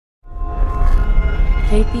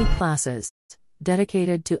KP classes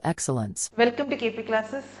dedicated to excellence. Welcome to KP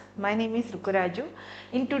classes. My name is Rukku.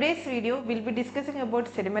 In today's video, we'll be discussing about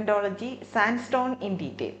sedimentology, sandstone in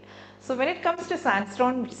detail. So when it comes to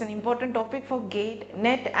sandstone, which is an important topic for GATE,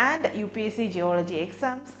 NET and UPSC Geology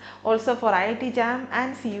exams, also for IIT JAM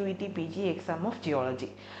and CUET PG exam of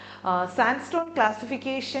Geology. Sandstone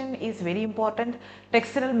classification is very important.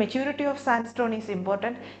 Textural maturity of sandstone is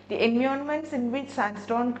important. The environments in which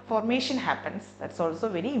sandstone formation happens, that's also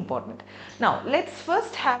very important. Now let's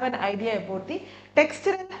first have an idea about the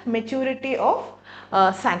textural maturity of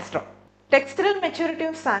sandstone. Textural maturity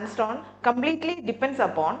of sandstone completely depends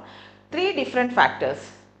upon three different factors: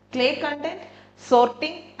 clay content,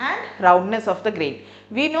 sorting and roundness of the grain.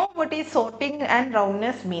 We know what is sorting and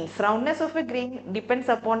roundness means. Roundness of a grain depends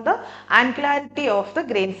upon the angularity of the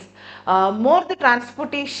grains. More the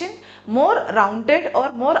transportation, more rounded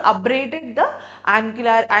or more abraded the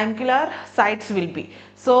angular sides will be.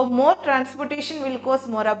 So more transportation will cause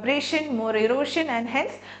more abrasion, more erosion, and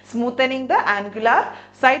hence smoothening the angular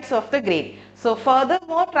sides of the grain. So further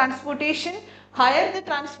more transportation, higher the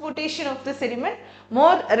transportation of the sediment,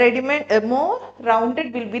 more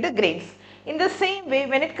rounded will be the grains. In the same way,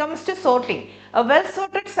 when it comes to sorting, a well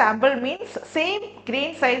sorted sample means same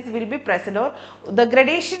grain size will be present or the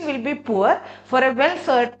gradation will be poor for a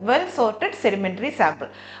well sorted sedimentary sample.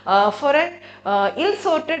 For an ill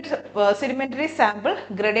sorted sedimentary sample,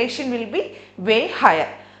 gradation will be way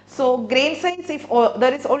higher. So grain size, if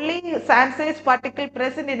there is only sand size particle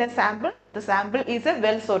present in a sample, the sample is a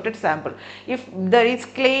well sorted sample. If there is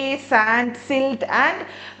clay, sand, silt and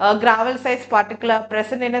gravel size particle are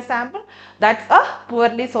present in a sample, that's a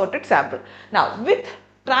poorly sorted sample. Now with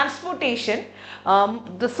transportation,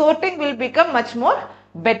 the sorting will become much more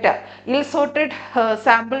better. Ill sorted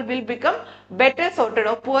sample will become better sorted,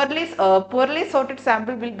 or poorly sorted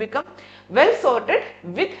sample will become well sorted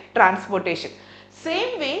with transportation.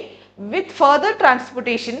 Same way, with further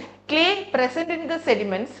transportation, clay present in the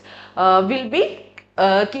sediments will be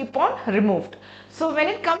keep on removed. So when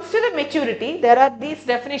it comes to the maturity, there are these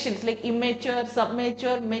definitions like immature,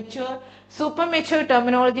 submature, mature, supermature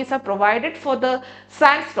terminologies are provided for the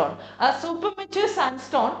sandstone. A supermature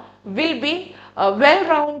sandstone will be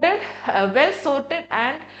well-rounded, well-sorted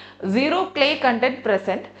and zero clay content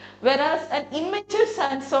present, whereas an immature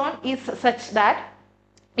sandstone is such that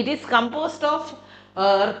it is composed of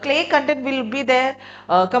clay content will be there,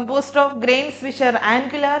 composed of grains which are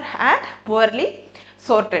angular and poorly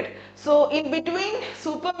sorted. So in between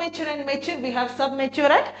supermature and mature, we have submature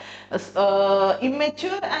and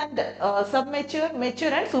immature and submature,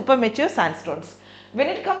 mature and supermature sandstones. When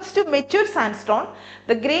it comes to mature sandstone,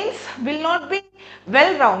 the grains will not be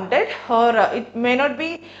well rounded or it may not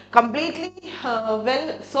be completely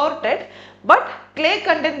well sorted, but clay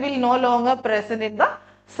content will no longer present in the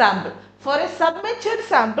sample. For a submature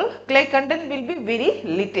sample, clay content will be very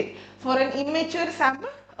little. For an immature sample,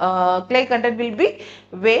 clay content will be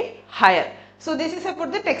way higher. So this is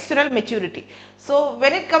about the textural maturity. So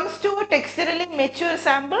when it comes to a texturally mature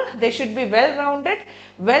sample, they should be well rounded,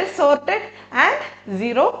 well sorted and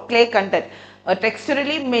zero clay content. A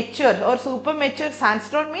texturally mature or super mature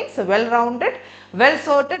sandstone means well rounded, well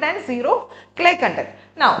sorted and zero clay content.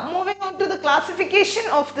 Now moving on to the classification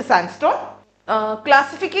of the sandstone.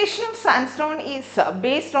 Classification of sandstone is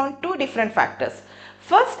based on two different factors.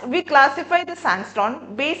 First, we classify the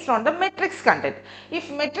sandstone based on the matrix content. If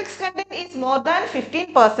matrix content is more than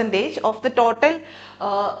 15% of the total,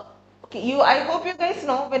 I hope you guys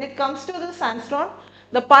know, when it comes to the sandstone,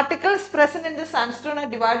 the particles present in the sandstone are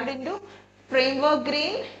divided into framework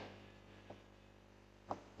grain,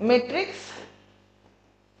 matrix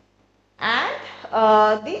and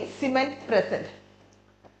the cement present.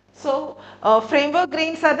 So, framework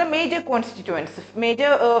grains are the major constituents.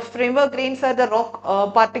 Major framework grains are the rock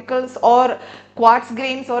particles, or quartz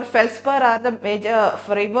grains or feldspar are the major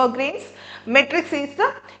framework grains. Matrix is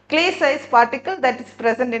the clay size particle that is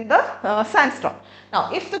present in the sandstone.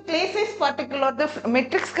 Now, if the clay size particle or the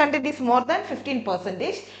matrix content is more than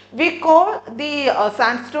 15%, we call the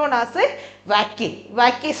sandstone as a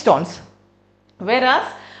vacuum stones. Whereas,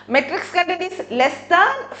 matrix content is less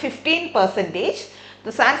than 15%,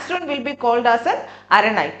 the sandstone will be called as an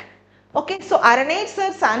arenite. Okay, so arenites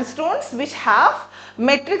are sandstones which have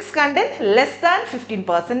matrix content less than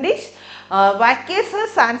 15%. Vacuous are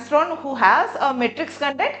sandstone who has a matrix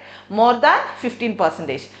content more than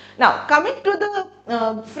 15%. Now coming to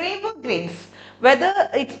the framework grains. whether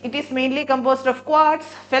it is mainly composed of quartz,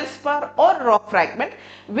 feldspar or rock fragment.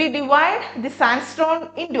 We divide the sandstone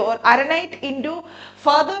into or arenite into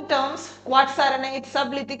further terms: quartz arenite,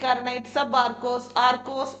 sublithic arenite, subarcose,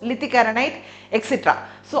 arkose, lithic arenite, etc.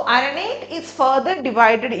 So arenite is further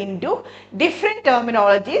divided into different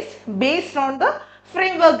terminologies based on the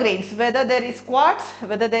framework grains, whether there is quartz,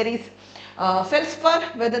 whether there is feldspar,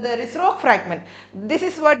 whether there is rock fragment. This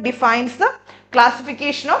is what defines the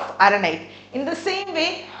classification of arenite. In the same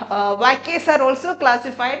way, vacates are also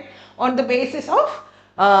classified on the basis of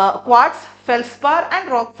quartz, feldspar and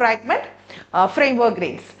rock fragment framework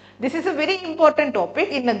grains. This is a very important topic.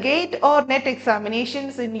 In the GATE or NET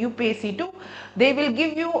examinations in UPSC-2, they will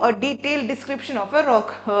give you a detailed description of a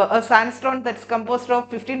rock, a sandstone that's composed of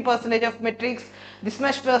 15% of matrix, this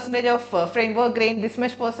much percentage of framework grain, this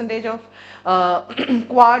much percentage of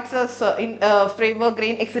quartz in framework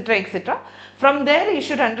grain, etc., etc. From there, you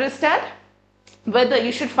should understand whether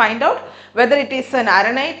you should find out whether it is an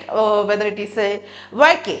arenite or whether it is a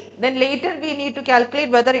vacate. Then later we need to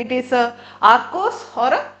calculate whether it is a arkose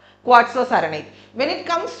or a quartzose arenite. When it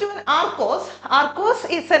comes to an arkose, arkose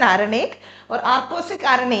is an arenite or arkosic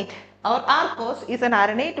arenite, or arkose is an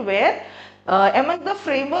arenite where among the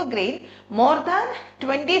framework grain, more than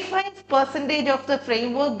 25% of the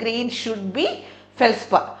framework grain should be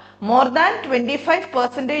feldspar. More than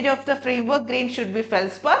 25% of the framework grain should be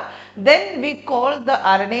feldspar, then we call the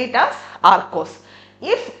arenite as arkose.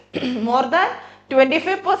 If more than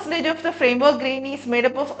 25% of the framework grain is made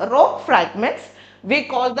up of rock fragments, we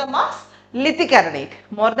call them as lithic arenite.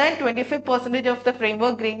 More than 25% of the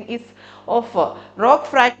framework grain is of rock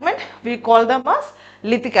fragment, we call them as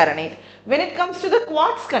lithic arenite. When it comes to the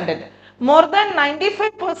quartz content, more than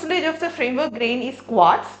 95% of the framework grain is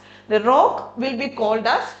quartz, the rock will be called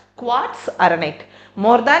as quartz arenite.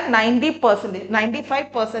 More than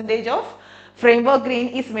 95% of framework grain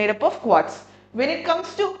is made up of quartz. When it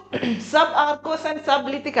comes to subarcose and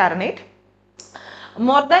sublithic arenite,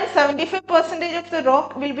 more than 75% of the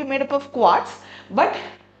rock will be made up of quartz, but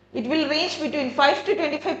it will range between 5 to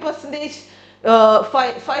 25%.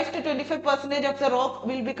 5 to 25% of the rock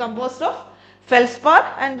will be composed of feldspar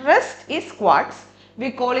and rest is quartz.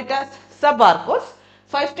 We call it as subarcose.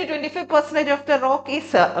 5 to 25% of the rock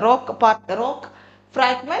is rock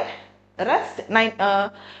fragment. Rest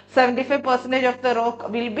 75% of the rock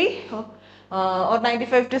will be or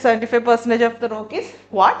 95 to 75% of the rock is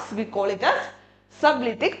quartz. We call it as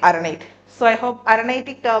sublithic arenite. So I hope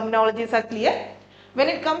arenitic terminologies are clear. When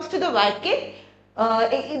it comes to the vacate,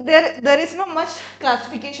 there is no much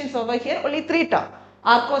classifications over here. Only three terms: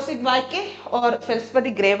 arkosic vacate or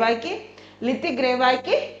feldspatic grey vacate, lithic grey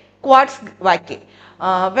vacate, quartz vacate.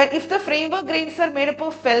 If the framework grains are made up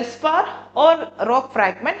of feldspar or rock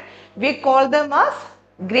fragment, we call them as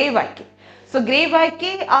grey vacate. So grey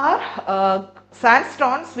vacate are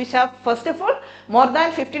sandstones which have, first of all, more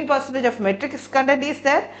than 15% of matrix content is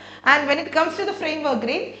there, and when it comes to the framework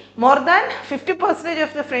grain, more than 50%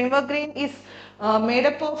 of the framework grain is made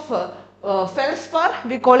up of feldspar.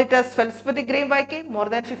 We call it as feldspatic grey vacate. More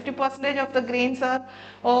than 50% of the grains are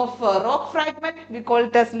of rock fragment. We call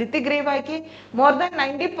it as lithic grey vacate. More than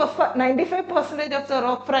 95% of the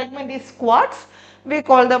rock fragment is quartz. We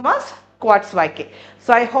call them as quartz vacate.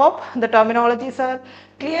 So I hope the terminologies are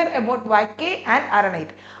clear about vacate and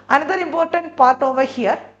arenite. Another important part over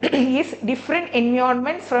here is different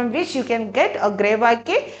environments from which you can get a grey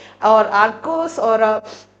vacate or arkose or a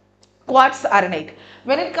quartz arenite.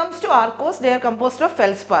 When it comes to arkose, they are composed of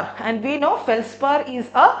feldspar, and we know feldspar is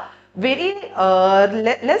a very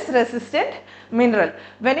less resistant mineral.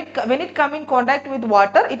 When it come in contact with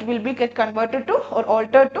water, it will be get converted to or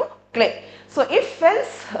altered to clay. So if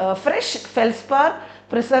fresh feldspar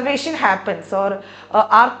preservation happens or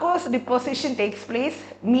arkose deposition takes place,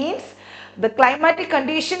 means the climatic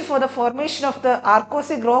condition for the formation of the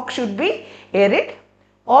arkosic rock should be arid,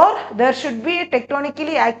 or there should be a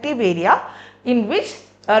tectonically active area in which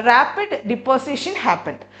a rapid deposition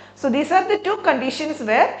happened. So these are the two conditions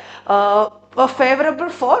where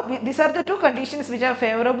these are the two conditions which are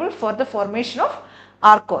favorable for the formation of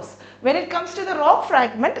arkose. When it comes to the rock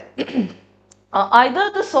fragment,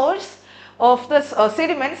 either the source of the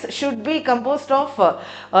sediments should be composed of the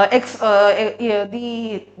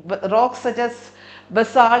rocks such as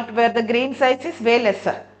basalt, where the grain size is way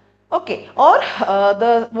lesser. Okay, or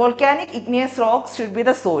the volcanic igneous rocks should be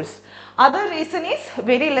the source. Other reason is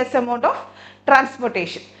very less amount of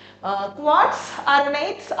transportation. Quartz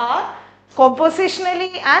arenites are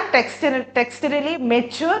compositionally and texturally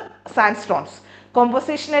mature sandstones.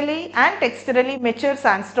 Compositionally and texturally mature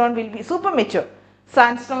sandstone will be super mature.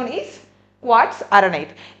 Sandstone is quartz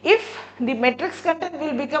arenite. If the matrix content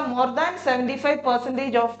will become more than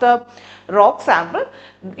 75% of the rock sample.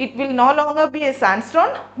 It will no longer be a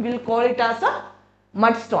sandstone, we will call it as a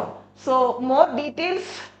mudstone. So more details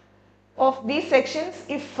of these sections,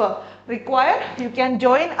 if required, you can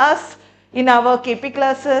join us in our KP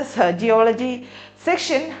classes geology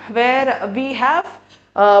section, where we have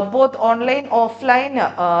both online offline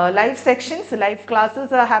live sections. Live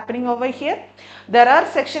classes are happening over here. There are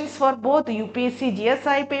sections for both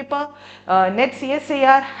UPSC-GSI paper, NET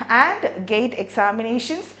CSIR and GATE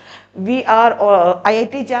examinations. We are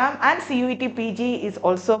IIT JAM and CUET PG is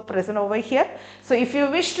also present over here. So if you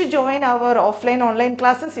wish to join our offline online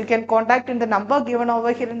classes, you can contact in the number given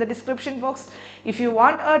over here in the description box. If you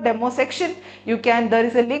want a demo section, you can, there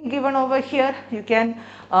is a link given over here. You can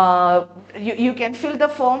you can fill the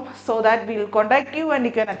form so that we will contact you and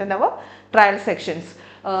you can attend our trial sections.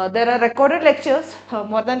 There are recorded lectures,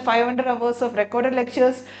 more than 500 hours of recorded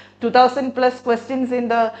lectures, 2000 plus questions in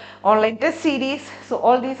the online test series. So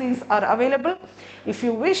all these things are available. If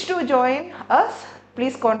you wish to join us,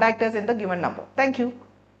 please contact us in the given number. Thank you.